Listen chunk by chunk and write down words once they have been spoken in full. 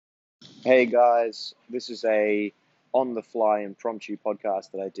Hey guys, this is a on the fly impromptu podcast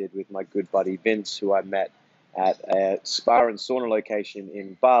that I did with my good buddy Vince, who I met at a spa and sauna location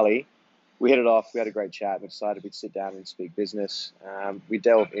in Bali. We hit it off, we had a great chat, we decided we'd sit down and speak business. We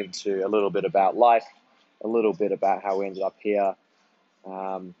delved into a little bit about life, a little bit about how we ended up here,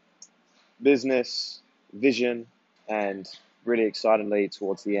 um, business, vision, and really excitingly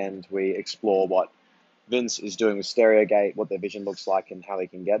towards the end, we explore what Vince is doing with StereoGate, what their vision looks like, and how they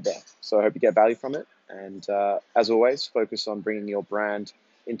can get there. So I hope you get value from it. And as always, focus on bringing your brand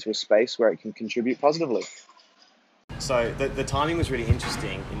into a space where it can contribute positively. So the timing was really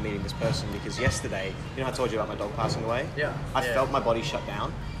interesting in meeting this person because yesterday, you know, I told you about my dog passing away. Yeah. I felt my body shut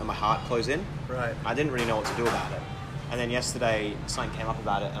down and my heart close in. Right. I didn't really know what to do about it. And then yesterday, something came up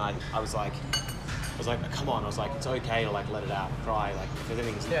about it, and I was like, come on. I was like, it's okay to like let it out, cry, like if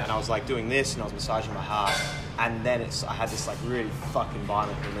anything's. Yeah. And I was like doing this, and I was massaging my heart, and then I had this like really fucking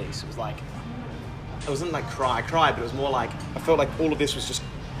violent release. It was like, it wasn't like I cried, but it was more like I felt like all of this was just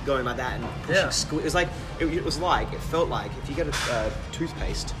going like that and pushing. Yeah. It was like it felt like if you get a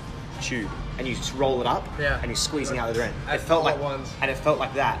toothpaste tube and you just roll it up, Yeah. and you're squeezing out the other end. At It felt all like at once. and it felt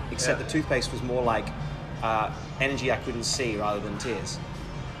like that, except Yeah. the toothpaste was more like energy I couldn't see rather than tears.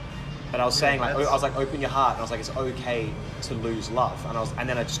 And I was saying, like, I was like, open your heart, and I was like, it's okay to lose love, and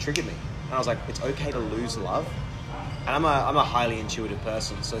then it just triggered me, and I was like, it's okay to lose love, and I'm a highly intuitive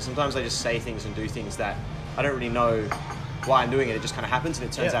person, so sometimes I just say things and do things that I don't really know why I'm doing it. It just kind of happens, and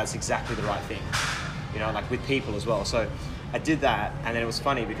it turns out it's exactly the right thing, you know, like with people as well. So I did that, and then it was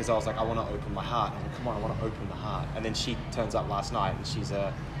funny because I was like, I want to open my heart. I'm like, come on, I want to open the heart. And then she turns up last night, and she's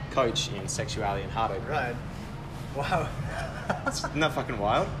a coach in sexuality and heart opening. Right. Wow. Isn't that fucking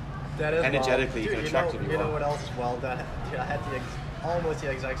wild? That is Energetically, wild. you can Dude, attract who you you know are. what else is wild? That I had almost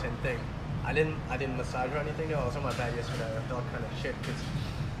the exact same thing. I didn't massage or anything. I was on my bed yesterday. I felt kind of shit because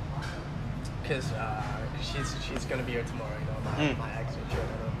she's gonna be here tomorrow. You know, my ex and shit.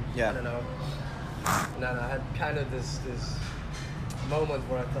 Yeah. I don't know. And then I had kind of this moment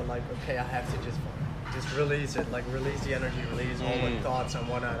where I felt like, okay, I have to just release it, like release the energy, release all the thoughts and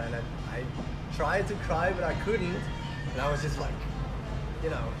whatnot. And then I tried to cry, but I couldn't. And I was just like, you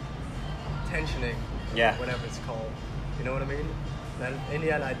know, tensioning, Yeah. whatever it's called. You know what I mean? Then in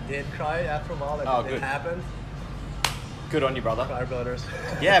the end, I did cry after a while. Oh, It good. happened. Good on you, brother. Cry brothers.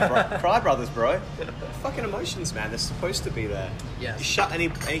 Yeah, bro. Cry brothers, bro. Fucking emotions, man. They're supposed to be there. Yes. You shut any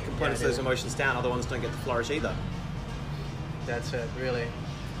components Yeah, of those emotions down, other ones don't get to flourish either. That's it, really.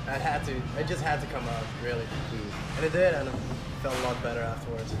 It just had to come out, really. And it did, and it felt a lot better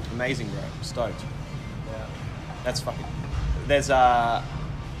afterwards. Amazing, bro. Stoked. Yeah. That's fucking. There's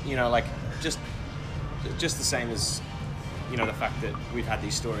you know, like just the same as, you know, the fact that we've had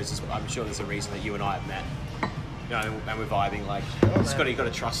these stories. I'm sure there's a reason that you and I have met. You know, and we're vibing. Like, you got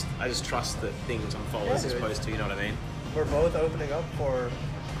to trust. I just trust that things unfold as it's dude. supposed to. You know what I mean? We're both opening up for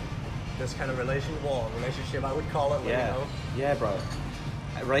this kind of relationship, I would call it. Yeah. You know? Yeah, bro.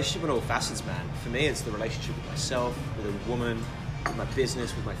 A relationship in all facets, man. For me, it's the relationship with myself, with a woman, with my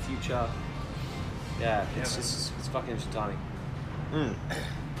business, with my future. Yeah, it's fucking interesting timing.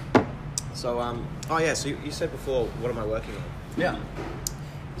 So, oh yeah, so you said before, what am I working on? Yeah.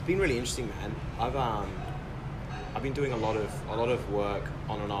 It's been really interesting, man. I've been doing a lot of work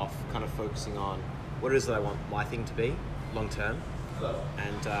on and off, kind of focusing on what it is that I want my thing to be long term.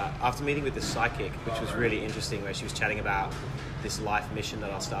 And after meeting with this psychic, which was really interesting, where she was chatting about this life mission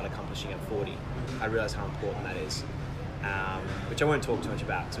that I'll start accomplishing at 40, I realized how important that is, which I won't talk too much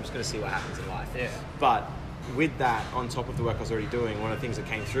about, so I'm just going to see what happens in life. Yeah. But with that, on top of the work I was already doing, one of the things that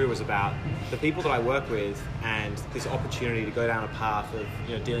came through was about the people that I work with and this opportunity to go down a path of,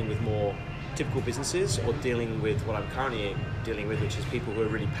 you know, dealing with more typical businesses or dealing with what I'm currently dealing with, which is people who are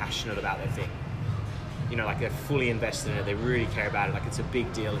really passionate about their thing. You know, like they're fully invested in it, they really care about it, like it's a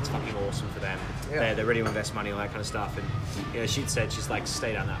big deal, it's fucking awesome for them. Yeah. They're ready to invest money, all that kind of stuff. And, you know, she'd said, she's like,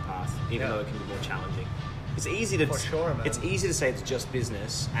 stay down that path, even though it can be more challenging. It's easy to For sure, man. It's easy to say it's just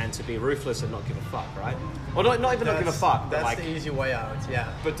business and to be ruthless and not give a fuck, right? Or not even not give a fuck, but That's like, the easy way out,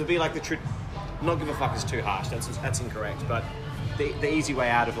 yeah. but to be like the truth, not give a fuck is too harsh. That's incorrect. But the easy way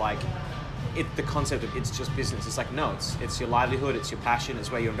out of like the concept of it's just business. It's like, no, it's your livelihood, it's your passion,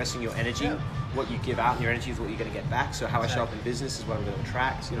 it's where you're investing your energy. Yeah. What you give out in your energy is what you're going to get back. So how I show up in business is what I'm going to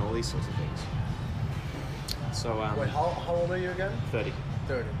attract. You know, all these sorts of things. So Wait, how old are you again? 30.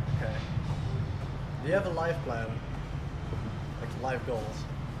 30, okay. Do you have a life plan? Like life goals?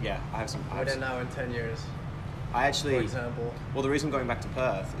 Yeah, I have some. Within now in 10 years, I actually, for example. well, the reason I'm going back to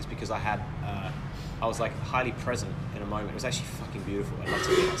Perth is because I was like highly present in a moment. It was actually fucking beautiful. I'd love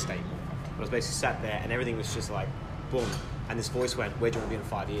to be in that state more. But I was basically sat there and everything was just like, boom. And this voice went, where do you want to be in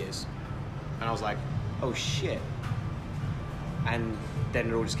 5 years? And I was like, oh shit. And then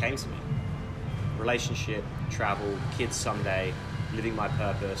it all just came to me. Relationship, travel, kids someday, living my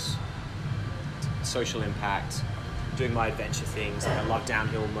purpose, social impact, doing my adventure things. Like I love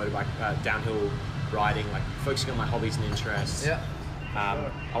downhill downhill riding, like focusing on my hobbies and interests. Yeah.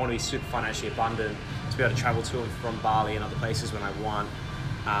 I want to be super financially abundant, to be able to travel to and from Bali and other places when I want,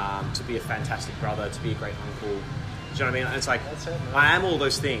 to be a fantastic brother, to be a great uncle. Do you know what I mean? And it's like, That's it, man. I am all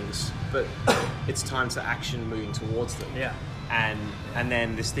those things, but it's time to action moving towards them. Yeah. And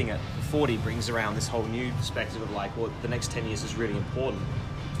then this thing at 40 brings around this whole new perspective of like, well, the next 10 years is really important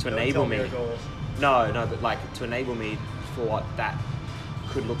to Don't enable tell me me. your goals. No, but like to enable me for what that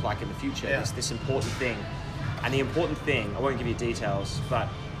could look like in the future. Yeah. This important thing. And the important thing, I won't give you details, but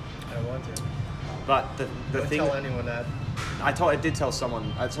I don't want to. the Don't thing tell anyone that. I did tell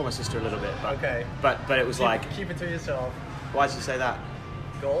someone, I told my sister a little bit, but Okay. but it was Keep it to yourself. why did you say that?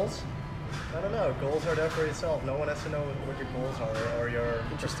 Goals? I don't know. Goals are there for yourself. No one has to know what your goals are or your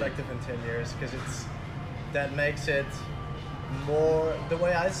perspective in 10 years, because that makes it more. The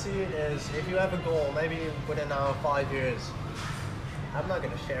way I see it is, if you have a goal, maybe within now 5 years, I'm not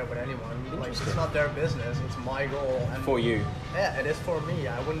gonna share it with anyone. Like, it's not their business. It's my goal. And For you. yeah, it is for me.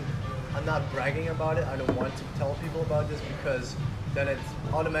 I'm not bragging about it. I don't want to tell people about this, because then it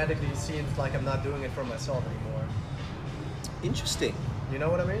automatically seems like I'm not doing it for myself anymore. Interesting. You know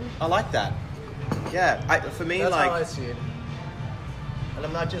what I mean? I like that. Yeah, for me, That's like, how I see it. And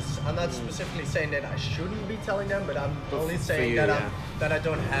I'm not specifically saying that I shouldn't be telling them, but I'm But only for saying you, that yeah. that I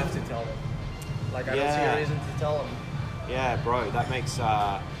don't have to tell them. Like, I don't see Yeah. a reason to tell them. yeah, bro, that makes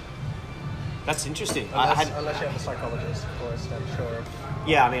that's interesting. Unless you have a psychologist, of course, then sure.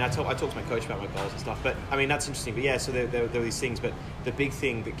 Yeah, I mean, I talked to my coach about my goals and stuff, but I mean, that's interesting. But yeah, so there were these things, but the big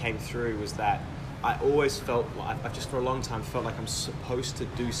thing that came through was that I always felt, I've just for a long time felt like I'm supposed to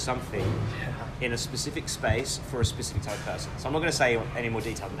do something in a specific space for a specific type of person. So I'm not going to say any more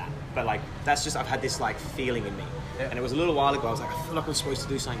detail than that, but like, that's just, I've had this like feeling in me. Yeah. And it was a little while ago, I was like, I feel like I'm supposed to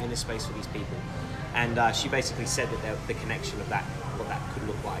do something in this space for these people. And she basically said that the connection of that, what that could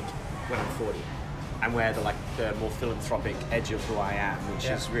look like when I'm 40. And where the more philanthropic edge of who I am, which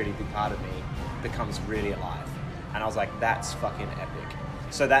is really a big part of me, becomes really alive. And I was like, that's fucking epic.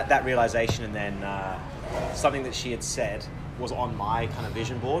 So that realization, and then something that she had said was on my kind of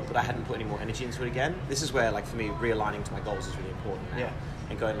vision board, but I hadn't put any more energy into it again. This is where, like, for me, realigning to my goals is really important now. Yeah.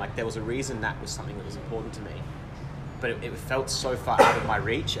 And going, like, there was a reason that was something that was important to me, but it felt so far out of my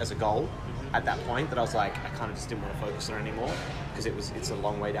reach as a goal at that point that I was like, I kind of just didn't want to focus on it anymore, because it's a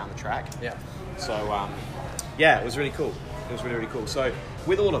long way down the track. Yeah. So yeah, it was really cool. It was really, really cool. So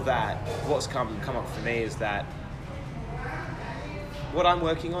with all of that, what's come up for me is that what I'm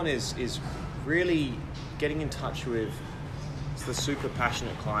working on is really getting in touch with the super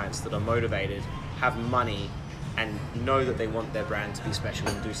passionate clients that are motivated, have money, and know that they want their brand to be special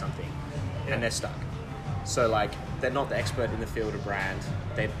and do something, and they're stuck. So like, they're not the expert in the field of brand.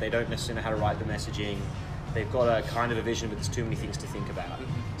 They don't necessarily know how to write the messaging. They've got a kind of a vision, but there's too many things to think about.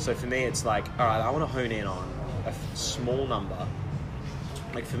 So for me, it's like, all right, I want to hone in on a small number.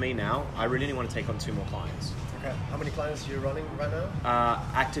 Like for me now, I really only want to take on 2 more clients. Okay. How many clients are you running right now?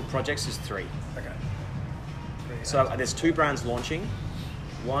 Active projects is 3. Okay. So there's 2 brands launching.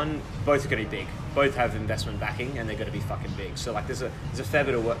 Both are going to be big. Both have investment backing, and they're going to be fucking big. So like, there's a fair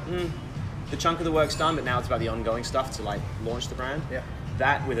bit of work. The chunk of the work's done, but now it's about the ongoing stuff to like launch the brand. Yeah.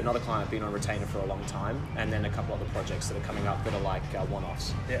 That with another client I've been on retainer for a long time, and then a couple other projects that are coming up that are like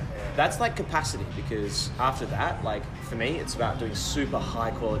one-offs. Yeah. That's like capacity, because after that, like for me, it's about doing super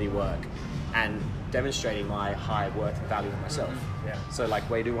high quality work and demonstrating my high worth and value in myself. Yeah. So like,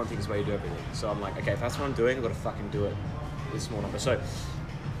 where you do one thing is where you do everything. So I'm like, okay, if that's what I'm doing, I've got to fucking do it with a small number. So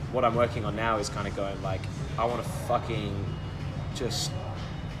what I'm working on now is kind of going like, I want to fucking just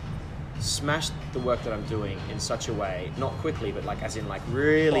smash the work that I'm doing in such a way, not quickly, but like as in like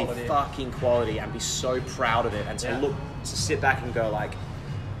really fucking quality, and be so proud of it, and to sit back and go like,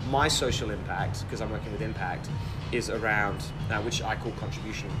 my social impact, because I'm working with impact, is around, which I call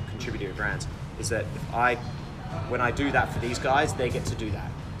contributor brands, is that when I do that for these guys, they get to do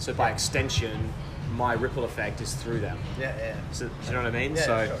that. So by extension, my ripple effect is through them. Yeah. So, do you know what I mean? Yeah,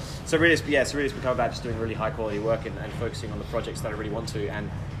 so, sure. so really, it's become about just doing really high quality work and focusing on the projects that I really want to. And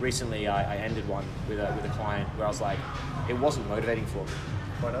recently, I ended one with a client where I was like, it wasn't motivating for me.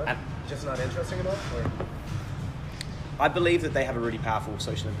 Why not? Just not interesting enough? Or? I believe that they have a really powerful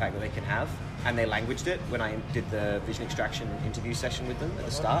social impact that they can have, and they languaged it when I did the vision extraction interview session with them at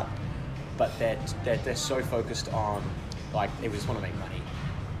the start. But they're so focused on, like, they just want to make money,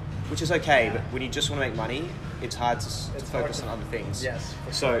 which is okay. But when you just want to make money, it's hard to It's focus hard on to- other things. Yes.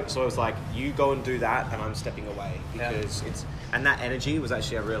 for So sure. so it was like, you go and do that, and I'm stepping away because it's, and that energy was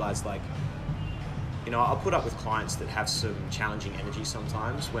actually, I realized, like, you know, I'll put up with clients that have some challenging energy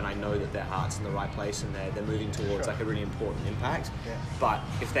sometimes when I know that their heart's in the right place and they're moving towards Sure. like a really important impact. Yeah. But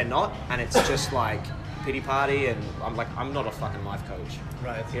if they're not, and it's just like pity party, and I'm like, I'm not a fucking life coach.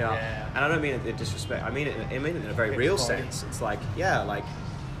 Right. You know? Yeah. And I don't mean it in disrespect. I mean it in a very Pity real party. sense. It's like, yeah, like,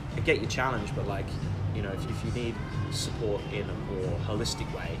 I get your challenge, but like, you know, if you need support in a more holistic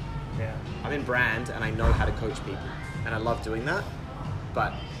way, Yeah. I'm in brand and I know how to coach people, and I love doing that.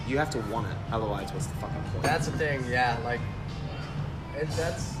 But you have to want it, otherwise, what's the fucking point? That's the thing, yeah. Like,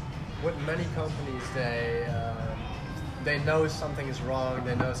 that's with many companies. They know something is wrong.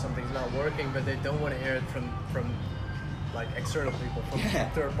 They know something's not working, but they don't want to hear it from like external people, from Yeah.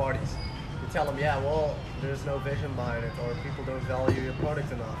 third parties. You tell them, yeah, well, there's no vision behind it, or people don't value your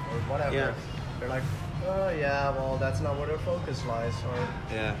product enough, or whatever. Yeah. They're like, oh yeah, well, that's not where their focus lies, or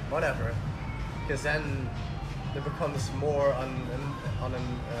Yeah. whatever. Because then it becomes more on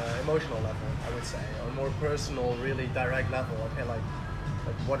an emotional level, I would say, or more personal, really direct level. Okay, like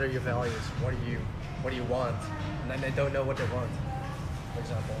what are your values? What do you want? And then they don't know what they want. For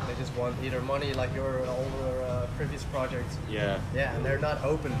example, they just want either money, like your older previous projects. Yeah. Yeah, and they're not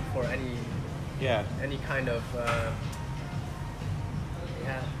open for any kind of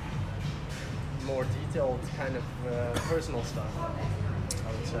more detailed kind of personal stuff,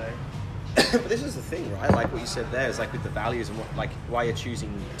 I would say. But this is the thing, right? Like what you said there is like with the values and what, like why you're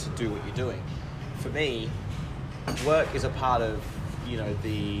choosing to do what you're doing. For me, work is a part of, you know,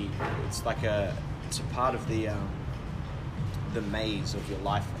 it's a part of the maze of your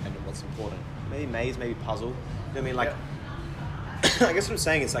life and what's important. Maybe maze, maybe puzzle. You know what I mean? Like, I guess what I'm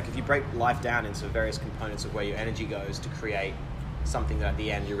saying is like, if you break life down into various components of where your energy goes to create something that at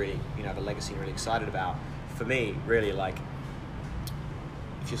the end you're really, you know, have a legacy you're really excited about. For me, really, like,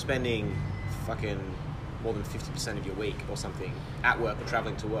 if you're spending fucking more than 50% of your week or something at work or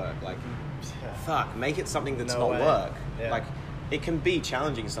traveling to work, like, fuck, make it something that's No not way. work. Yeah. Like, it can be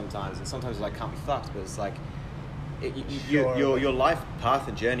challenging sometimes, and sometimes like can't be fucked, but it's like, Sure. your life path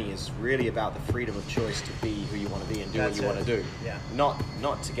and journey is really about the freedom of choice to be who you want to be and do That's what you it. want to do. Yeah.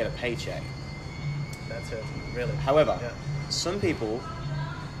 Not to get a paycheck. That's it, really. However, Yeah. some people,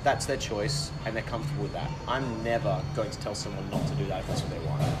 that's their choice and they're comfortable with that. I'm never going to tell someone not to do that if that's what they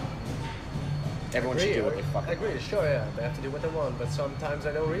want. Everyone should do what they fucking agree. want. Sure, yeah, they have to do what they want, but sometimes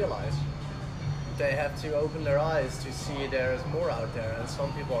they don't realize. They have to open their eyes to see there's more out there, and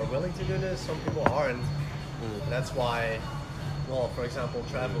some people are willing to do this, some people aren't. And that's why, well, for example,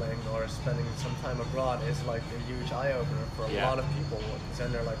 traveling or spending some time abroad is like a huge eye-opener for a Yeah. lot of people, because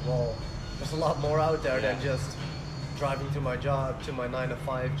then they're like, well, there's a lot more out there than Yeah. just driving to my job, to my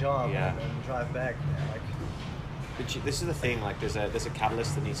 9-to-5 job, Yeah. and drive back. Yeah, like, But this is the thing, like there's a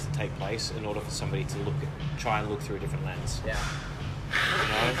catalyst that needs to take place in order for somebody to try and look through a different lens. yeah. You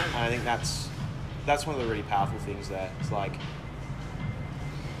know? And I think that's one of the really powerful things there. It's like,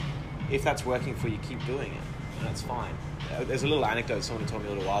 if that's working for you, keep doing it, and that's fine. There's a little anecdote someone told me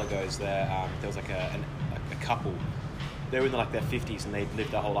a little while ago. Is there was like a couple. They were in like their 50s and they'd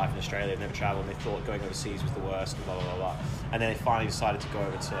lived their whole life in Australia. They'd never travelled, and they thought going overseas was the worst, and blah blah blah blah. And then they finally decided to go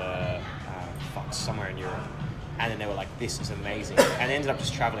over to somewhere in Europe, and then they were like, "This is amazing," and they ended up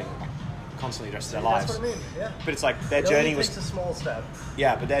just travelling like constantly the rest of their lives. That's what I mean, yeah. But it's like their It only journey takes was a small step.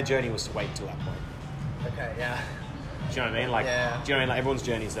 but their journey was to wait until that point. Okay, yeah. Do you know what I mean? Like, Yeah. do you know what I mean? Like, everyone's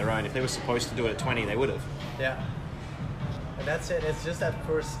journey is their own. If they were supposed to do it at 20, they would have. Yeah. And that's it. It's just that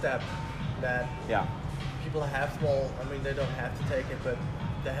first step that Yeah. people have to, well, I mean, they don't have to take it, but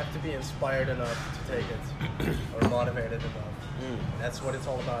they have to be inspired enough to take it or motivated enough. That's what it's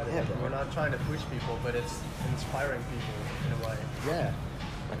all about. Yeah, bro. We're not trying to push people, but it's inspiring people in a way. Yeah.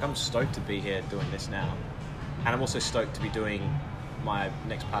 Like, I'm stoked to be here doing this now. And I'm also stoked to be doing my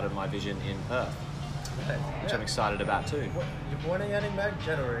next part of my vision in Perth, Right. which Yeah. I'm excited about too. When are you heading back?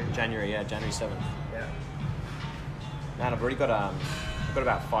 January. January 7th. Yeah. Man, I've already got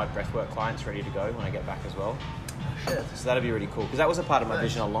about 5 breathwork clients ready to go when I get back as well. Shit. So that'd be really cool, because that was a part of my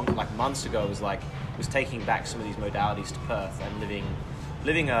Nice. vision months ago. Was taking back some of these modalities to Perth and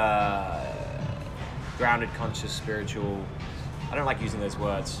living a grounded, conscious, spiritual. I don't like using those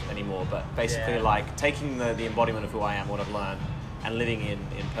words anymore, but basically Yeah. like taking the embodiment of who I am, what I've learned, and living in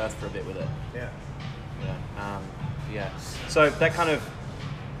Perth for a bit with it. Yeah. Yeah. So that kind of,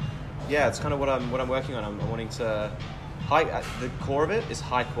 it's kind of what I'm working on. I'm wanting to. The core of it is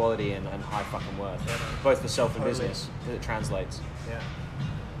high quality and high fucking worth, Yeah, both for self and totally. business. That it translates. Yeah.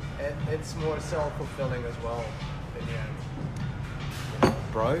 And it's more self-fulfilling as well in the end.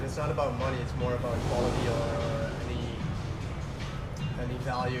 bro. It's not about money. It's more about quality or any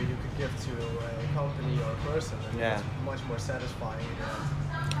value you could give to a company or a person. And Yeah. it's much more satisfying.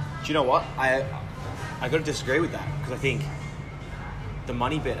 Do you know what? I got to disagree with that because I think the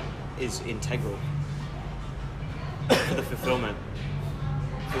money bit is integral for the fulfillment.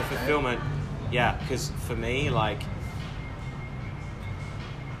 For the fulfillment, yeah. Because for me, like,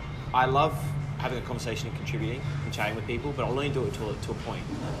 I love having a conversation and contributing and chatting with people, but I'll only do it to a point.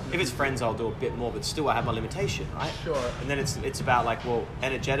 If it's friends, I'll do a bit more, but still I have my limitation, right? Sure. And then it's about like, well,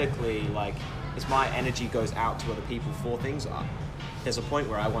 energetically, like, as my energy goes out to other people for things, there's a point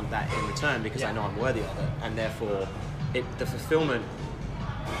where I want that in return because I know I'm worthy of it, and therefore, the fulfillment,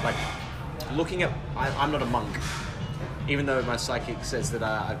 like, looking at, I'm not a monk, even though my psychic says that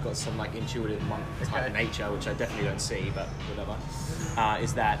I've got some like intuitive monk type nature, which I definitely don't see, but whatever,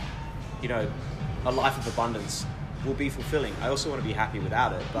 is that, you know, a life of abundance will be fulfilling. I also want to be happy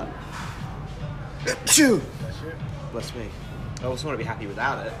without it, but bless me. I also want to be happy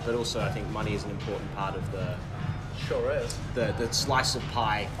without it, but also I think money is an important part of the Sure is. the slice of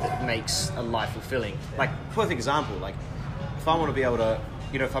pie that makes a life fulfilling. Like, perfect example, like, if I want to be able to,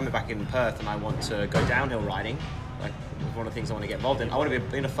 you know, if I'm back in Perth and I want to go downhill riding, like, one of the things I want to get involved in, I want to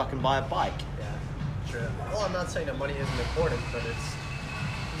be able to fucking buy a bike. Yeah, true. Well, I'm not saying that money isn't important, but it's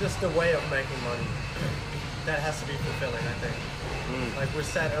just the way of making money that has to be fulfilling, I think. Like we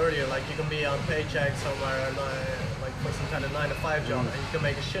said earlier, like, you can be on paycheck somewhere, like for some kind of 9-to-5 job, and you can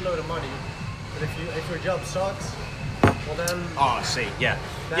make a shitload of money. But if your job sucks, well then. Oh, see, yeah,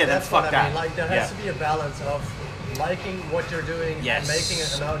 then that's fuck what that. I mean. Like, there has to be a balance of liking what you're doing and making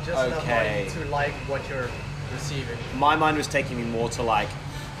it, and not just enough money to like what you're receiving. My mind was taking me more to like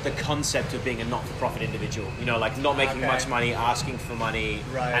the concept of being a not-for-profit individual. You know, like not making much money, asking for money,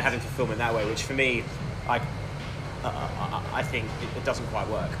 and having fulfillment that way. Which for me, like, I think it doesn't quite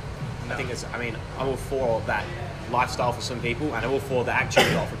work. No. I think I'm all for that lifestyle for some people, and I'm all for the actual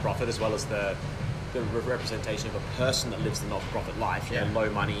not-for-profit as well as the representation of a person that lives the not-for-profit life. You know, low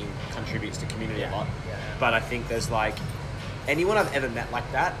money, contributes to community a lot. Yeah. But I think there's like anyone I've ever met like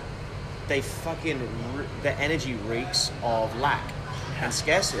that, they fucking their energy reeks of lack and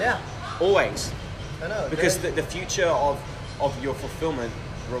scarcity. Yeah. Always. I know. Because the future of your fulfillment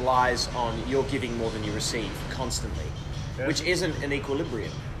relies on you're giving more than you receive constantly, which isn't an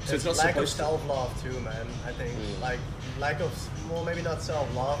equilibrium. So it's not lack of supposed to. self-love too, man. I think like lack of, well, maybe not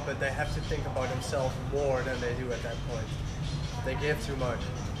self-love, but they have to think about themselves more than they do at that point. They give too much.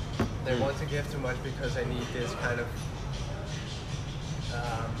 They want to give too much because they need this kind of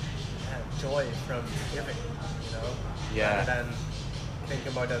joy from giving, you know? Yeah. Rather than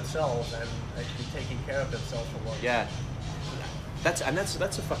thinking about themselves and actually taking care of themselves for once. Yeah. That's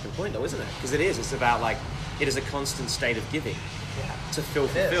a fucking point though, isn't it? Because it is. It's about like it is a constant state of giving to feel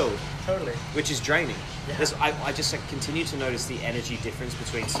fulfilled. Totally. Which is draining. Yeah. I just like continue to notice the energy difference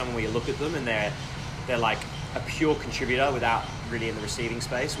between someone where you look at them and they're like a pure contributor without really in the receiving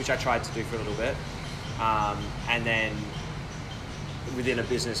space, which I tried to do for a little bit, and then within a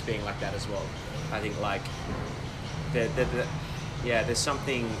business being like that as well. I think like there's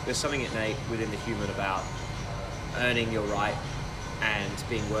something innate within the human about earning your right and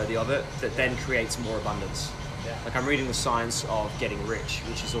being worthy of it that then creates more abundance. Yeah. Like I'm reading The Science of Getting Rich,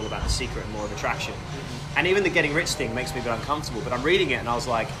 which is all about the secret and more of attraction. And even the getting rich thing makes me a bit uncomfortable, but I'm reading it and I was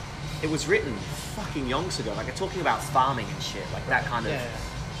like, it was written fucking yonks ago. Like, they're talking about farming and shit, like that kind of.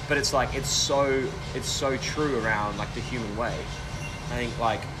 But it's like it's so true around like the human way. I think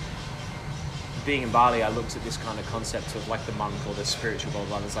like being in Bali, I looked at this kind of concept of like the monk or the spiritual blah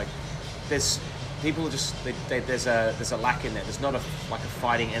blah. It's like there's people just there's a lack in there. There's not a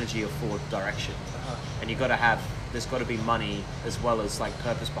fighting energy or forward direction, and there's got to be money as well as like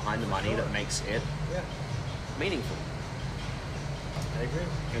purpose behind the money that makes it meaningful. I agree.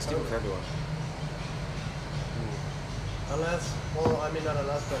 It's different for everyone. Unless, well, I mean not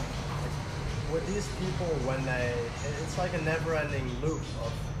unless, but with these people, when it's like a never-ending loop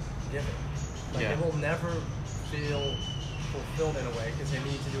of giving. Like they will never feel fulfilled in a way because they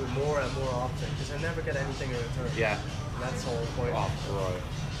need to do it more and more often because they never get anything in return. Yeah. And that's the whole point. Oh, bro.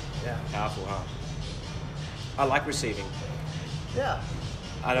 Yeah. Powerful, huh? I like receiving. Yeah.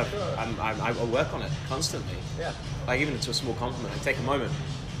 I don't. Sure. I work on it constantly. Yeah. Like even to a small compliment, I take a moment,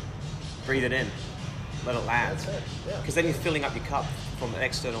 breathe it in, let it land. That's it. Yeah. Because then you're filling up your cup from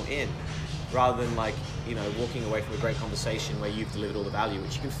external in, rather than like walking away from a great conversation where you've delivered all the value,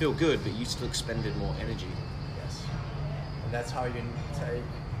 which you can feel good, but you still expended more energy. Yes. And that's how you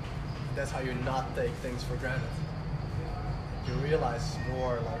not take things for granted. You realize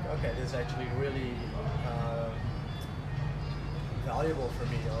more like, okay, this actually really valuable for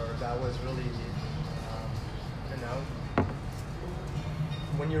me, or that was really, you know,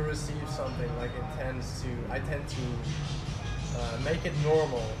 when you receive something, like I tend to make it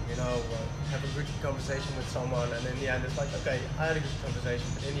normal, you know, have a good conversation with someone, and in the end it's like, okay, I had a good conversation,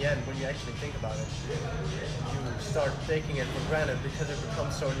 but in the end, when you actually think about it, you start taking it for granted because it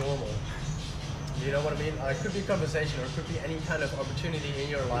becomes so normal. You know what I mean? It could be a conversation, or it could be any kind of opportunity in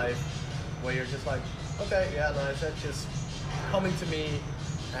your life where you're just like, okay, yeah, nice, that's just coming to me,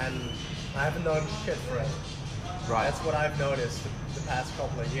 and I haven't done shit for it. Right. That's what I've noticed the past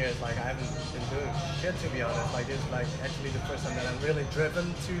couple of years. Like, I haven't been doing shit, to be honest. Like, this is like actually the first time that I'm really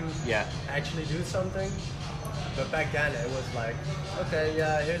driven to actually do something. But back then it was like, okay,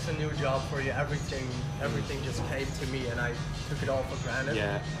 yeah, here's a new job for you. Everything just came to me, and I took it all for granted.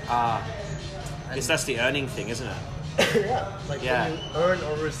 Yeah. I guess that's the earning thing, isn't it? Yeah. Like when you earn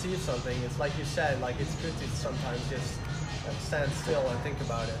or receive something, it's like you said, like it's good to sometimes just stand still and think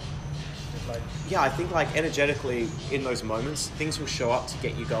about it. Like, yeah, I think like energetically in those moments, things will show up to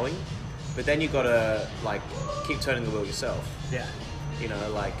get you going, but then you gotta like keep turning the wheel yourself. Yeah. You know,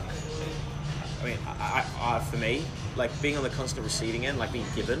 like, I mean, I for me, like being on the constant receiving end, like being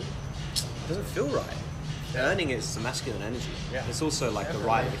given, doesn't feel right. Yeah. Earning is the masculine energy. Yeah. It's also like the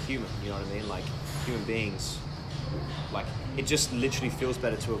right of a human. You know what I mean? Like human beings, like it just literally feels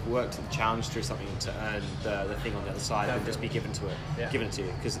better to have worked and challenged through something to earn the thing on the other side than just be given to it to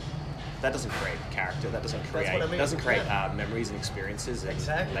you, because that doesn't create character. That doesn't create. That's what I mean. It doesn't create memories and experiences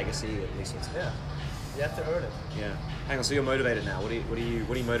and legacy. At least it's you have to earn it. Yeah. Hang on. So you're motivated now. What are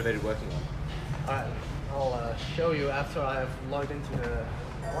you motivated working on? Alright, I'll show you after I have logged into the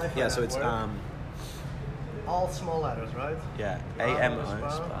Wi-Fi. Yeah. So it's all small letters, right? Yeah. AMO,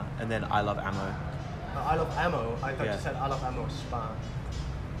 and then I love ammo. I love ammo. I thought you said I love ammo spa.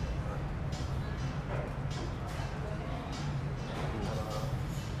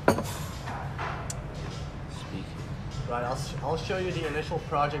 Right, I'll show you the initial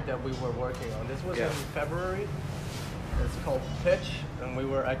project that we were working on. This was in February. It's called Pitch, and we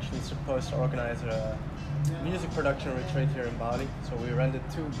were actually supposed to organize a music production retreat here in Bali. So we rented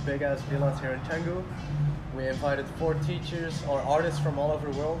 2 big-ass villas here in Canggu. We invited 4 teachers or artists from all over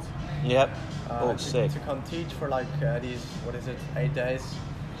the world. Yep. To come teach for like these, 8 days.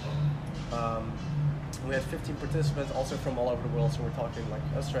 We had 15 participants also from all over the world, so we're talking like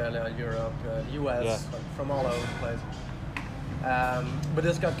Australia, Europe, US, like from all over the place. But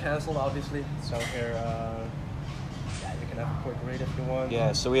this got cancelled, obviously, so here you can have a quick read if you want.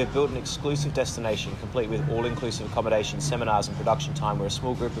 Yeah, so we have built an exclusive destination complete with all-inclusive accommodation, seminars and production time where a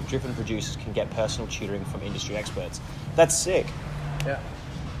small group of driven producers can get personal tutoring from industry experts. That's sick. Yeah.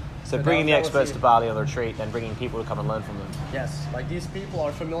 So bringing the experts to Bali on the retreat, then bringing people to come and learn from them. Yes, like these people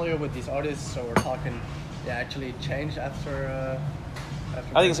are familiar with these artists, so we're talking, actually change after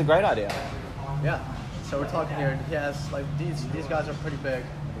I think it's a great idea. Yeah, so we're talking here, like these guys are pretty big,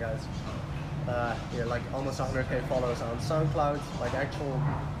 guys. Like almost 100K followers on SoundCloud, like actual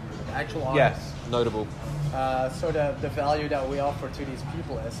artists. Yeah, notable. So the value that we offer to these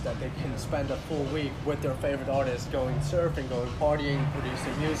people is that they can spend a full week with their favorite artists, going surfing, going partying,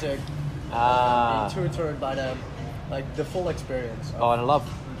 producing music, being tutored by them, like the full experience. And I love,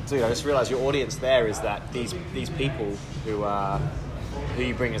 dude, I just realized your audience there is that these people who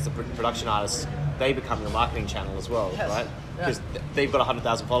you bring as the production artists, they become your marketing channel as well, right? Because they've got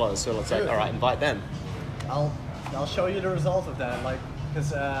 100,000 followers, so let's say, all right, invite them. I'll show you the result of that, like, because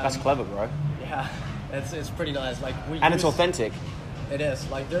that's clever, bro. Yeah, it's pretty nice. Like it's authentic. It is.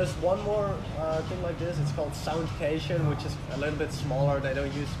 Like there's one more thing like this. It's called Soundcation, which is a little bit smaller. They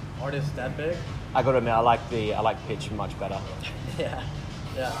don't use artists that big. I gotta admit, I like Pitch much better. Yeah.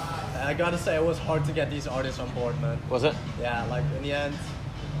 I gotta say, it was hard to get these artists on board, man. Was it? Yeah. Like in the end,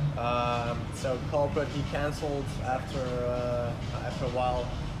 so Culprit, he cancelled after a while.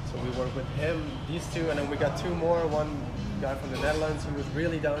 So we worked with him, these 2, and then we got 2 more. One guy from the Netherlands who was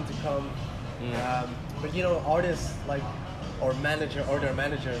really down to come. But artists like, or their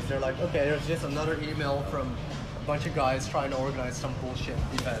managers, they're like, okay, there's just another email from a bunch of guys trying to organize some bullshit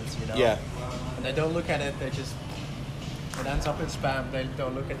events, Yeah. And they don't look at it, it ends up in spam. They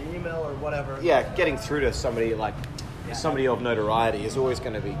don't look at the email or whatever. Yeah, getting through to somebody somebody of notoriety is always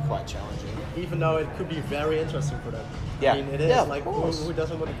going to be quite challenging. Even though it could be very interesting for them. Yeah. I mean, it is. Yeah, like, who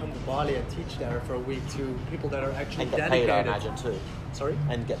doesn't want to come to Bali and teach there for a week to people that are actually and get dedicated? paid, I imagine, too. Sorry?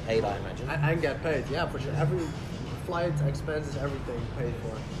 And get paid, I imagine. And get paid, yeah, for sure. Every flight, expenses, everything paid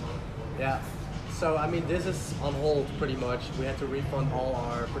for. Yeah. So, I mean, this is on hold pretty much. We had to refund all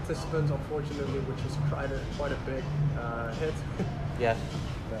our participants, unfortunately, which was quite a big hit. Yeah.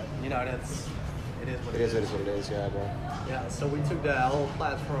 But, it is what It is what it is, yeah, bro. Yeah, so we took the whole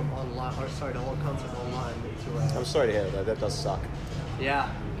platform online, or sorry, the whole concept online into I'm sorry to hear that. That does suck. yeah,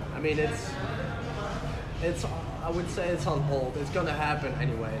 I mean it's I would say it's on hold. It's gonna happen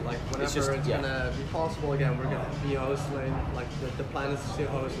anyway. Like whenever it's gonna be possible again, we're gonna be hosting. Like the plan is to still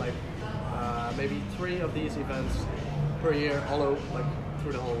host like maybe 3 of these events per year, all over, like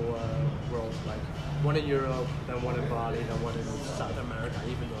through the whole world. Like one in Europe, then one in Bali, then one in South America,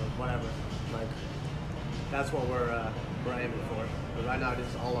 even though whatever. Like that's what we're aiming for. But right now, this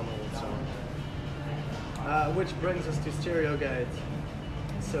is all on hold. So, which brings us to StereoGate.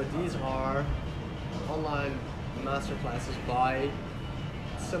 So these are online masterclasses by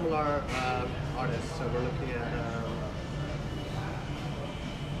similar artists. So we're looking at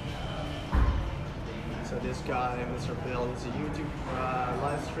so this guy, Mr. Bill, he's a YouTube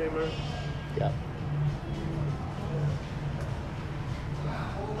live streamer. Yeah.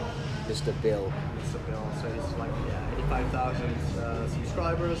 Mr. Bill. Mr. Bill. So he's like 85,000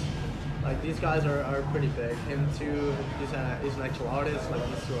 subscribers. Like these guys are pretty big. Him too. He's an actual artist. Like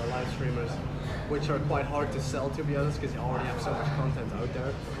these two are live streamers, which are quite hard to sell, to be honest, because you already have so much content out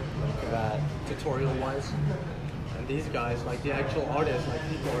there, like tutorial wise. And these guys, like the actual artists, like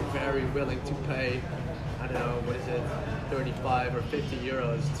people are very willing to pay. I don't know, what is it, 35 or 50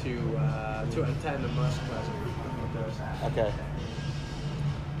 euros to attend a masterclass of theirs. Okay.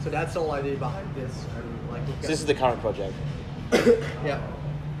 So that's the whole idea behind this. And like So this is the current project. yeah.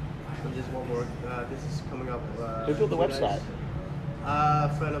 And this won't work. This is coming up. Who built the in 2 website? days. A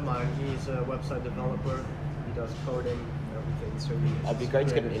friend of mine. He's a website developer. He does coding, everything. So It'd be great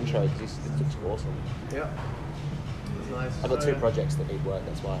to get an intro because this looks awesome. Yeah. It's nice. I've got 2 projects that need work.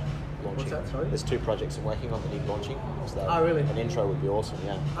 That's why I'm launching. What's that? Sorry. There's 2 projects I'm working on that need launching. So Oh, really? An intro would be awesome.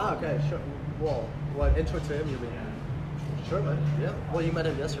 Yeah. Ah, okay, sure. Well, what intro to him you mean? Sure, man. Yeah. Well, you met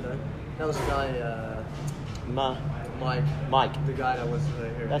him yesterday. That was the guy, Mike. The guy that was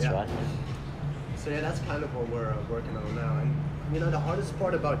here. That's yeah. right. So yeah, that's kind of what we're working on now. And you know, the hardest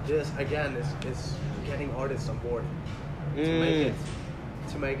part about this again is getting artists on board to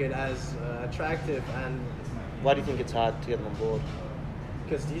make it as attractive. And Why do you think it's hard to get them on board?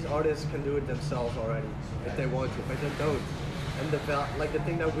 because these artists can do it themselves already if they want to, but they don't. And the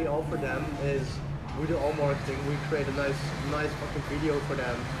thing that we offer them is we do all marketing. We create a nice fucking video for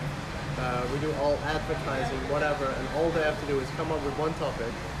them. We do all advertising, whatever, and all they have to do is come up with one topic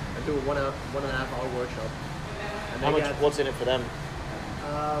and do a 1.5 hour workshop. And How much? What's in it for them?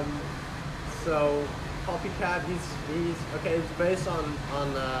 So Copycat, he's okay. It's based on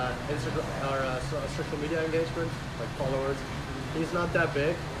Instagram or social media engagement, like followers. He's not that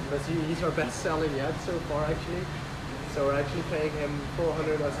big, but he's our best selling yet so far actually. So we're actually paying him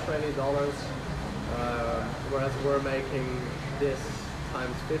 400 Australian dollars, whereas we're making this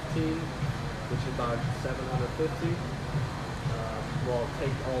times 15, which is about 750. We'll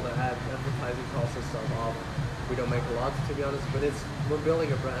take all the advertising costs and stuff off. We don't make a lot, to be honest, but we're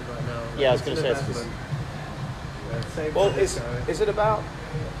building a brand right now. Yeah, I was going to say.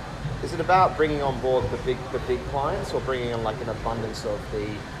 Is it about bringing on board the big clients, or bringing on like an abundance of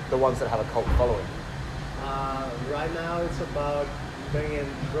the ones that have a cult following? Right now, it's about bringing in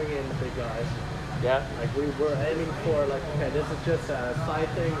the big guys. Yeah. Like we're aiming for like, okay, this is just a side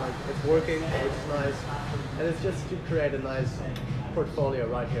thing, like it's working, it's nice, and it's just to create a nice portfolio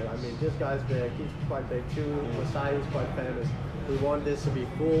right here. I mean, this guy's big, he's quite big too, Masai is quite famous. We want this to be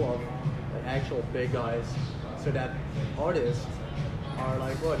full of like actual big guys, so that artists are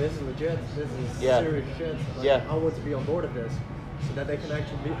like, whoa, this is legit, this is serious shit. Like, I want to be on board of this, so that they can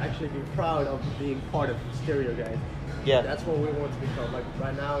actually be proud of being part of StereoGate. Yeah. That's what we want to become. Like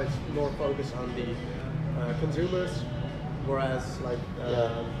right now, it's more focused on the consumers, whereas like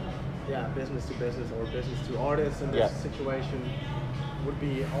business to business or business to artists in this situation would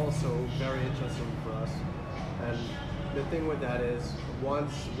be also very interesting for us. And the thing with that is,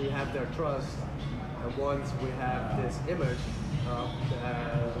 once we have their trust, and once we have this image of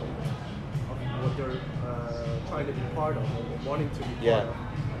what they're trying to be part of, or wanting to be part of,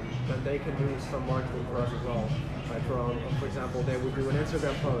 then they can do some marketing for us as well. Like for example, they would do an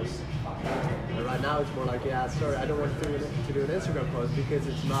Instagram post. And right now it's more like, sorry, I don't want to do an Instagram post because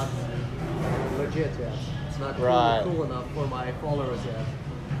it's not legit yet. It's not cool enough for my followers yet.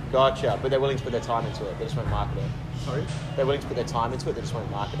 Gotcha, but they're willing to put their time into it, they just won't market it. Sorry? They're willing to put their time into it, they just won't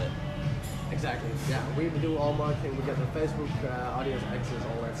market it. Exactly, yeah. We do all marketing, we get the Facebook audience access,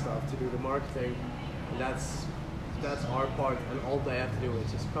 all that stuff to do the marketing. And that's our part, and all they have to do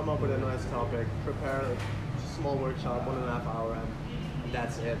is just come up with a nice topic, prepare a small workshop, 1.5 hour, and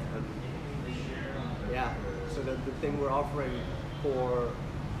that's it. And yeah, so the thing we're offering for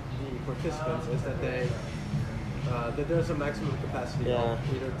the participants is that that there's a maximum capacity of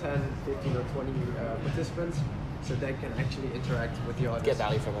either 10, 15, or 20 participants, so they can actually interact with the audience. Get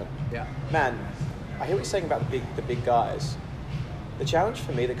value from it. Yeah. Man, I hear what you're saying about the big guys. The challenge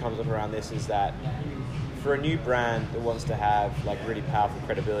for me that comes up around this is that for a new brand that wants to have like really powerful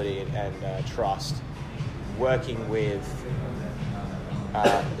credibility and trust, working with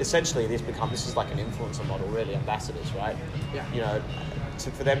essentially this is like an influencer model, really, ambassadors, right? Yeah. You know,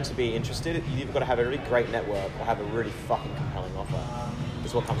 for them to be interested, you've either got to have a really great network or have a really fucking compelling offer.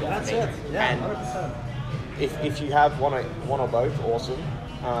 Is what comes out for me. That's it. Yeah, and 100%. if you have one or both, awesome.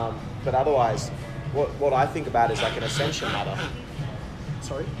 But otherwise, what I think about is like an ascension ladder.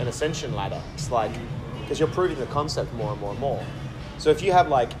 Sorry? An ascension ladder. It's like, because you're proving the concept more and more and more. So if you have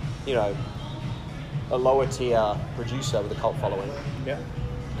like, you know, a lower tier producer with a cult following,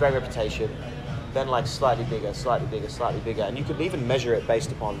 great reputation, then like slightly bigger, and you could even measure it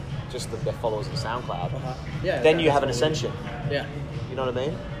based upon just their followers on SoundCloud. Yeah. Then you have an ascension. Yeah. You know what I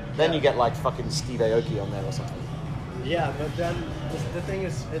mean? Then you get like fucking Steve Aoki on there or something. Yeah, but then the thing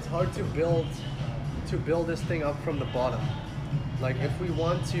is, it's hard to build this thing up from the bottom. Like, if we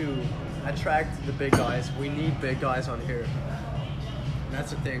want to attract the big guys, we need big guys on here. And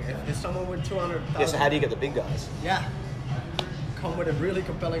that's the thing. If someone with 200,000... Yeah, so how do you get the big guys? Yeah. Come with a really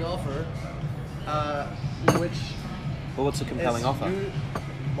compelling offer, which... Well, what's a compelling offer?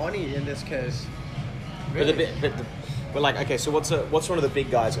 Money, in this case. Really. Really. But like, okay, so what's one of the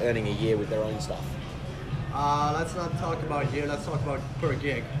big guys earning a year with their own stuff? Let's not talk about year, let's talk about per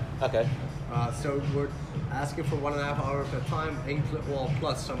gig. Okay. So we're asking for 1.5 hours at a time,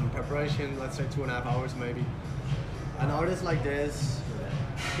 plus some preparation, let's say 2.5 hours maybe. An artist like this,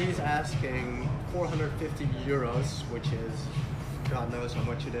 he's asking 450 euros, which is, God knows how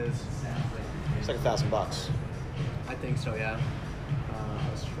much it is. It's like $1,000. I think so, yeah.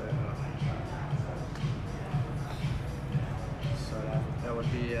 So that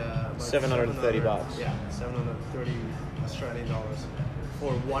would be about 730 bucks. Yeah, 730 Australian dollars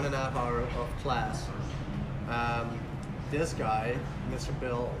for 1.5 hour of class. This guy, Mr.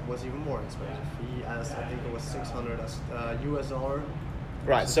 Bill, was even more expensive. He asked, I think it was 600 US dollar.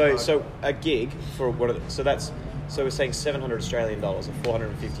 Right. So a gig for so we're saying 700 Australian dollars or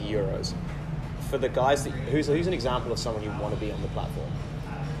 450 euros for the guys that who's an example of someone you want to be on the platform.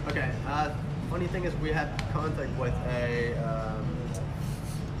 Okay. Funny thing is, we had contact with a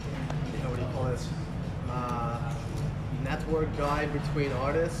what do you call this? Network guy between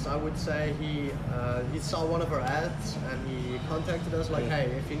artists. I would say he saw one of our ads and he contacted us like,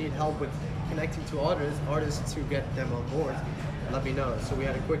 hey, if you need help with connecting to artists to get them on board, let me know. So we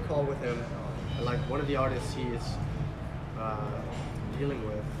had a quick call with him. And like, one of the artists he is dealing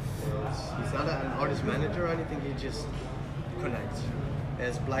with he's not an artist manager or anything. He just connects.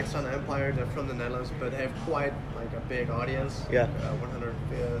 It's Black Sun Empire. They're from the Netherlands, but they have quite like a big audience. Yeah.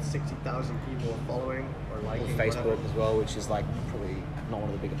 160,000 people following or liking. With Facebook whatever. as well, which is like probably not one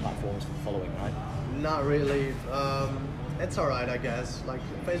of the bigger platforms for following, right? Not really. It's alright, I guess. Like,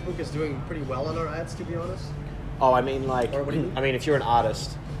 Facebook is doing pretty well on our ads, to be honest. Oh, I mean, like, Or what do you mean? I mean, if you're an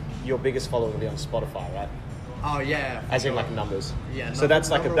artist, your biggest follower will be on Spotify, right? Oh yeah. As in sure. like numbers. Yeah. So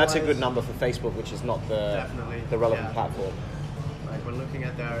that's like that's a good number-wise, number for Facebook, which is not the relevant yeah. platform. Like, we're looking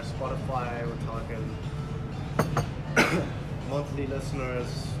at their Spotify. We're talking monthly listeners,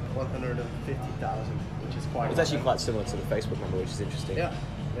 150,000, which is quite. It's actually quite similar to the Facebook number, which is interesting. Yeah,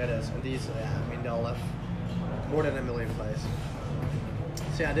 it is. And these, I mean, they'll have more than 1 million plays.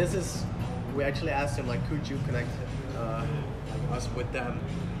 So yeah, this is. We actually asked him, like, could you connect like us with them?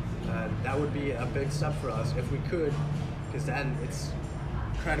 And that would be a big step for us if we could, because then it's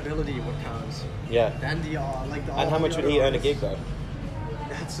credibility what counts. Yeah. Then the And how much would he earn a gig though?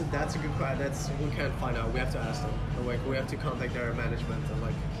 That's a good question. We can't find out. We have to ask them. Like, we have to contact their management and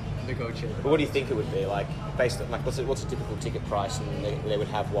like negotiate. But what do you think it would be like based on like what's a typical ticket price, and they would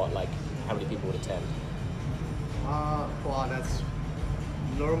have what, like how many people would attend? Well, that's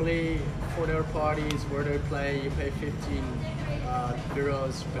normally for their parties where they play. You pay 15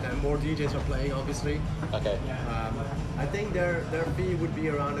 euros, but then more DJs are playing, obviously. Okay. I think their fee would be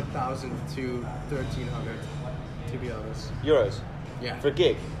around 1,000 to 1,300, to be honest. Euros. Yeah. For a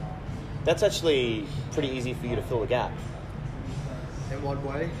gig. That's actually pretty easy for you to fill the gap. In what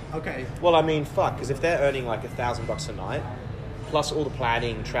way? Okay. Well, I mean, fuck, because if they're earning like $1,000 a night, plus all the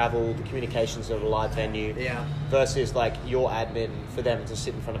planning, travel, the communications of a live venue, Yeah. versus like your admin for them to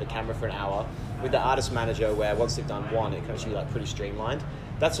sit in front of a camera for an hour, with the artist manager where once they've done one, it can actually be like pretty streamlined.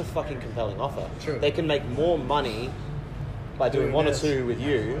 That's a fucking compelling offer. True. They can make more money by doing one this. or two with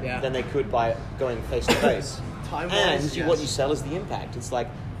you Yeah. than they could by going face to face. Time-wise, And yes. what you sell is the impact. It's like,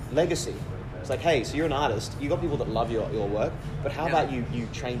 legacy. It's like, hey, so you're an artist, you got people that love your work, but how about you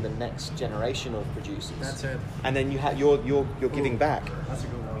train the next generation of producers? That's it. And then you're giving back. That's a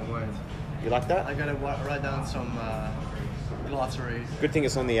good one. Wait. You like that? I gotta write down some glossary. Good thing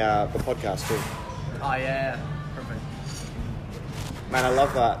it's on the podcast too. Oh yeah, perfect. Man, I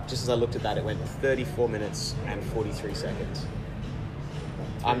love that. Just as I looked at that, it went 34 minutes and 43 seconds.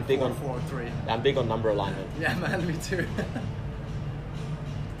 I'm big on 4-3. I'm big on number alignment. Yeah, man, me too.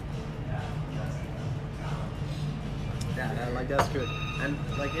 Yeah, like that's good. And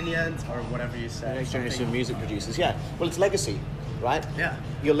like in the end, or whatever you say, Next generation of music producers. Yeah. Well, it's legacy, right? Yeah.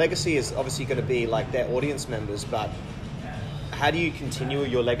 Your legacy is obviously going to be like their audience members, but how do you continue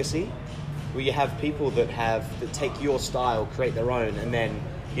your legacy? Where you have people that take your style, create their own, and then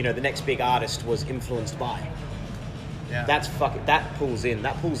the next big artist was influenced by. Yeah. That pulls in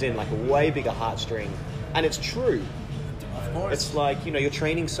like a way bigger heartstring, and it's true. Of course. It's like you're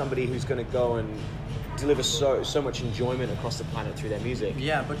training somebody who's going to go and deliver so much enjoyment across the planet through their music.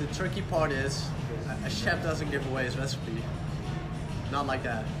 Yeah, but the tricky part is a chef doesn't give away his recipe. Not like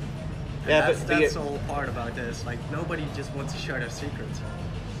that. And Yeah, that's the whole part about this. Like nobody just wants to share their secrets,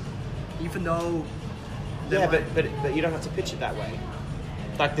 even though. But you don't have to pitch it that way.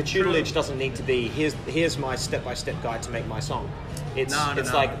 Like the tutelage doesn't need to be here's my step-by-step guide to make my song. It's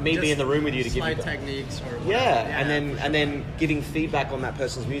like me just being in the room with you to give you techniques or whatever. yeah, and then giving feedback on that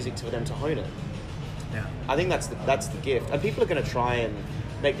person's music for them to hone it. Yeah. I think that's the gift, and people are going to try and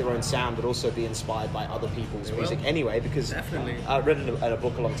make their own sound, but also be inspired by other people's music anyway. Because definitely. I read in a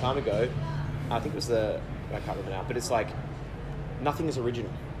book a long time ago. I think it was I can't remember now, but it's like nothing is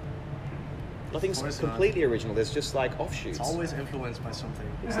original. Nothing's completely original. There's just like offshoots. It's always influenced by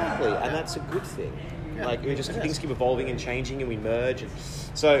something. Exactly, and that's a good thing. Yeah, Like things keep evolving and changing, and we merge. And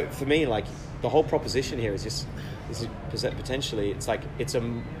so for me, like the whole proposition here is potentially it's like it's a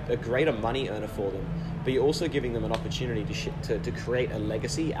greater money earner for them, but you're also giving them an opportunity to create a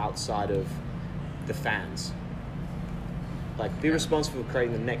legacy outside of the fans. Like be responsible for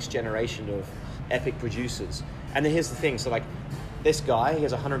creating the next generation of epic producers. And then here's the thing: so like this guy, he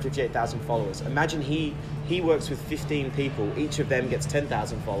has 158,000 followers. Imagine he works with 15 people. Each of them gets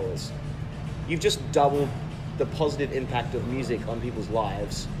 10,000 followers. You've just doubled the positive impact of music on people's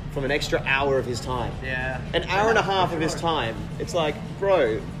lives from an extra hour of his time. Yeah. An hour and a half of his time. It's like,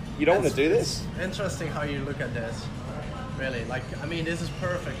 bro, you don't want to do this? Interesting how you look at this. Really, like, I mean, this is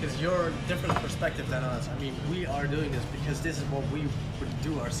perfect because you're a different perspective than us. I mean, we are doing this because this is what we would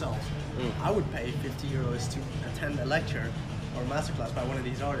do ourselves. I would pay 50 euros to attend a lecture or masterclass by one of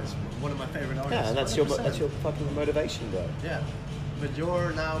these artists, one of my favorite artists. Yeah, and that's 100%. your fucking motivation, bro. Yeah, but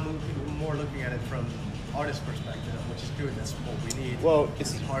you're now more looking at it from artist perspective, which is good. That's what we need. Well,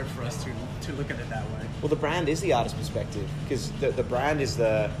 it's hard for us to look at it that way. Well, the brand is the artist perspective because the brand is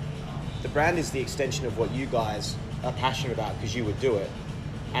the extension of what you guys are passionate about because you would do it,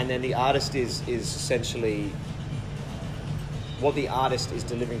 and then the artist is essentially what the artist is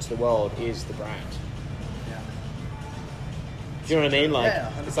delivering to the world is the brand. Do you know what I mean? Like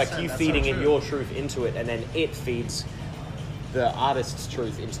it's like you feeding in your truth into it, and then it feeds the artist's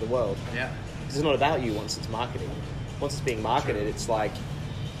truth into the world. Yeah. Because it's not about you once it's marketing. Once it's being marketed, it's like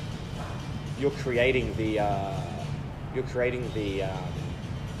you're creating the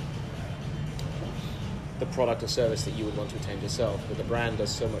product or service that you would want to attain yourself. But the brand does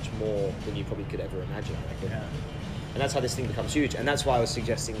so much more than you probably could ever imagine, I reckon. Yeah. And that's how this thing becomes huge. And that's why I was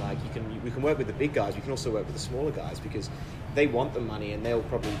suggesting like we can work with the big guys. We can also work with the smaller guys because they want the money and they'll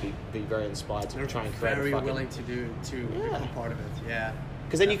probably be very inspired to try and create. Very willing to become part of it. Yeah.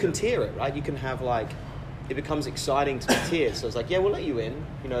 Because then you can tier it, right? You can have like it becomes exciting to be tiered. So it's like, yeah, we'll let you in.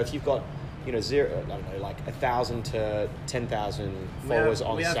 If you've got 1,000 to 10,000 followers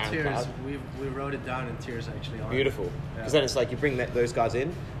on we have SoundCloud. Tiers. We wrote it down in tiers actually. Beautiful. Because then it's like you bring those guys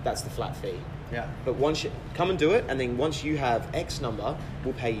in, that's the flat fee. Yeah. But once you come and do it, and then once you have X number,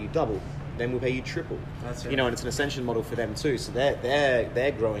 we'll pay you double. Then we'll pay you triple. That's it. And it's an ascension model for them too. So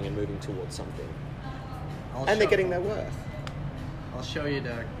they're growing and moving towards something, and they're getting their worth. I'll show you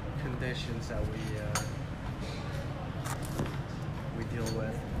the conditions that we deal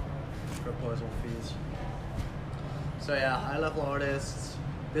with. Proposal fees. So yeah, high-level artists.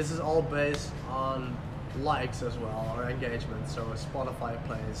 This is all based on likes as well, or engagement. So Spotify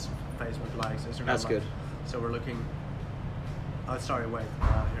plays, Facebook likes, Instagram That's likes. good. So we're looking. Oh, sorry. Wait.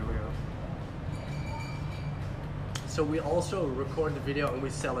 Here we go. So we also record the video and we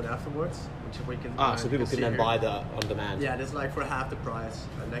sell it afterwards, which we can. So people can then buy that on demand. Yeah, it's like for half the price,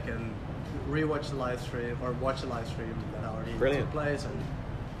 and they can rewatch the live stream or watch the live stream that already took place and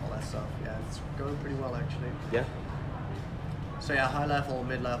all that stuff. Yeah, it's going pretty well actually. Yeah. So yeah, high level,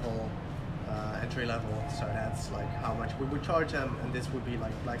 mid level, entry level. So that's like how much we would charge them, and this would be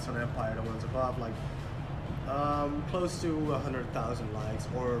like Blackstone Empire, the ones above, like close to 100,000 likes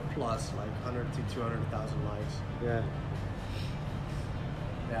or plus, like 100 to 200,000 likes. Yeah.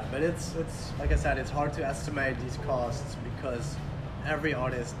 Yeah, but it's like I said, it's hard to estimate these costs because every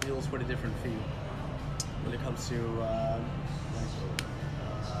artist deals with a different fee when it comes to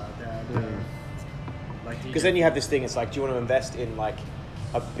like Because then you have this thing. It's like, do you want to invest in like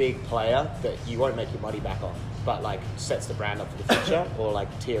a big player that you won't make your money back on, but like sets the brand up for the future, or like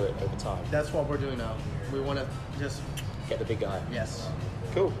tier it over time? That's what we're doing now. We want to just Get the big guy. yes,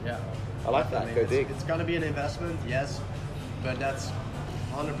 Cool. yeah. I like that. I mean, Go it's, big. It's gonna be an investment, yes, but that's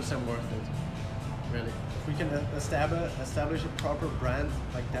 100% worth it. Really, if we can establish a proper brand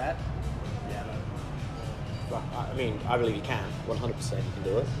like that, yeah. Well, I mean, I believe you can. 100% you can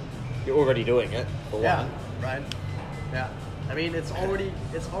do it. You're already doing it, for Yeah, one. right. Yeah, I mean it's already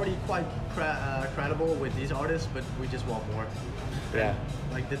quite credible with these artists, but we just want more. Yeah.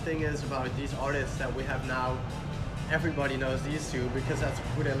 And, like the thing is about these artists that we have now, everybody knows these two because that's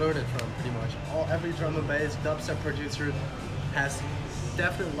who they learned it from, pretty much. Every drum and bass dubstep producer has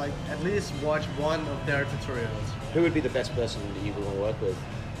definitely like at least watched one of their tutorials. Who would be the best person that you would want to work with?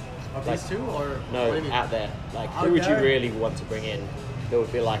 Of Like, these two, or No, what do you mean? out there. Like, Out who would you there? really want to bring in that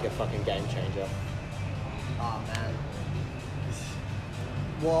would be like a fucking game changer? Oh man.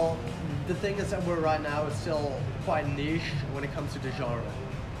 Well, the thing is that we're right now it's still quite niche when it comes to the genre.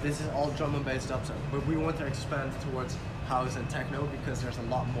 This is all drum and bass dubstep, but we want to expand towards house and techno because there's a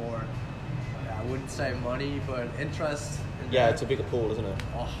lot more. I wouldn't say money, but interest. In Yeah, that. it's a bigger pool, isn't it?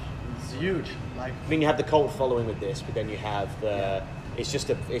 Oh, it's huge. Like I mean, you have the cult following with this, but then you have the. Yeah. It's just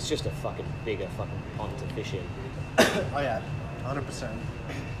a fucking bigger fucking pond to fish in. oh yeah, 100%.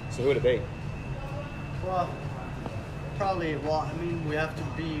 So who would it be? Well, probably. Well, I mean, we have to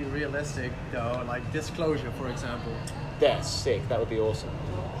be realistic though. Like Disclosure, for example. That's sick. That would be awesome.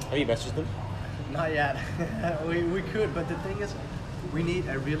 Have you messaged them? Not yet. we could, but the thing is, we need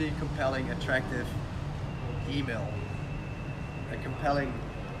a really compelling, attractive email. A compelling,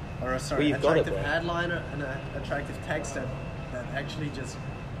 or Well, you've got it, attractive bro. headliner and an attractive text that actually just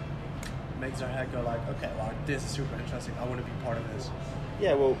makes our head go like, okay, wow, this is super interesting. I want to be part of this.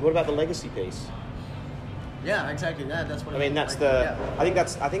 Yeah. Well, what about the legacy piece? Yeah, exactly. Yeah, that's what I mean, that's the.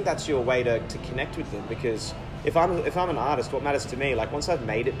 I think that's your way to connect with them, because if I'm an artist, what matters to me, like once I've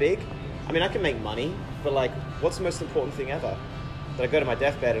made it big, I mean, I can make money, but like, what's the most important thing ever? That I go to my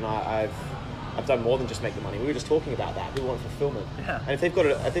deathbed and I've done more than just make the money. We were just talking about that. People want fulfillment. Yeah. And if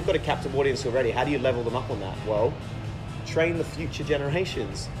they've got a captive audience already, how do you level them up on that? Well, train the future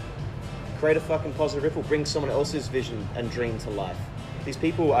generations. Create a fucking positive ripple. Bring someone else's vision and dream to life. These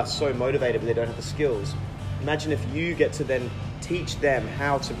people are so motivated, but they don't have the skills. Imagine if you get to then teach them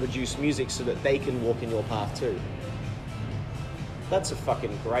how to produce music so that they can walk in your path too. That's a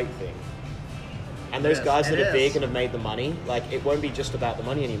fucking great thing. And those Yes, guys that it are big is. and have made the money, like, it won't be just about the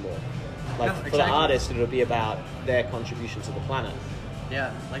money anymore. Like, No, for the exactly. artist, it'll be about their contribution to the planet.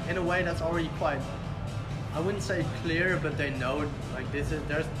 Yeah, like in a way that's already quite. I wouldn't say clear, but they know like this is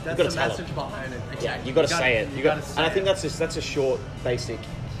that's gotta the tell message them. behind it. Exactly. Yeah, you got to say it. You got to and say I think it. that's a short, basic.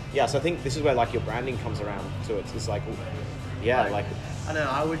 Yeah, so I think this is where like your branding comes around to it. It's like, yeah, like I don't know.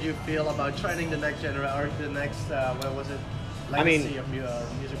 How would you feel about training the next generation or the next? What was it? I mean- Legacy of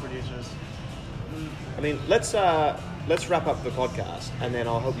music producers. I mean, let's wrap up the podcast, and then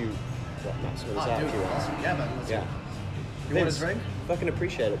I'll help you some of this out Dude, if you want. awesome. Yeah, man. Yeah. You want a Vince, drink? Fucking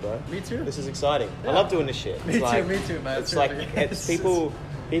appreciate it, bro. Me too. This is exciting. Yeah. I love doing this shit. Me It's too, like, me too, man. It's like Seriously. it's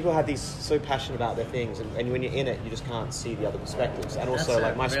people have these so passionate about their things, and when you're in it, you just can't see the other perspectives. And also, That's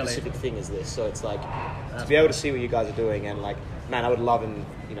like it, my really. specific thing is this, so it's like That's to be able to see what you guys are doing, and like, man, I would love in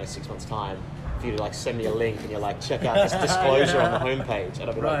 6 months' time for you to like send me a link and you're like, check out this disclosure on the homepage, and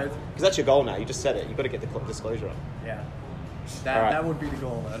I'll be like, Right. because that's your goal now. You just said it. You've got to get the disclosure on. Yeah. All right. That would be the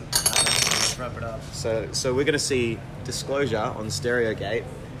goal, man. Let's wrap it up. So we're going to see Disclosure on StereoGate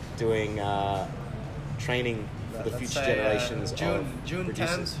doing training for the Let's future say, generations June of June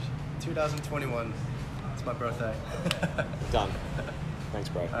producers. 10th, 2021. It's my birthday. Done. Thanks,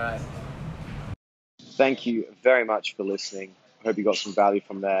 bro. All right. Thank you very much for listening. I hope you got some value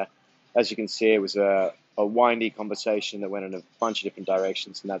from there. As you can see, it was a windy conversation that went in a bunch of different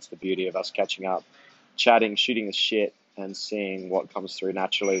directions, and that's the beauty of us catching up, chatting, shooting the shit, and seeing what comes through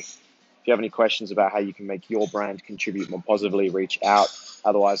naturally. If you have any questions about how you can make your brand contribute more positively, reach out.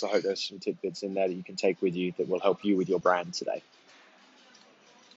 Otherwise, I hope there's some tidbits in there that you can take with you that will help you with your brand today.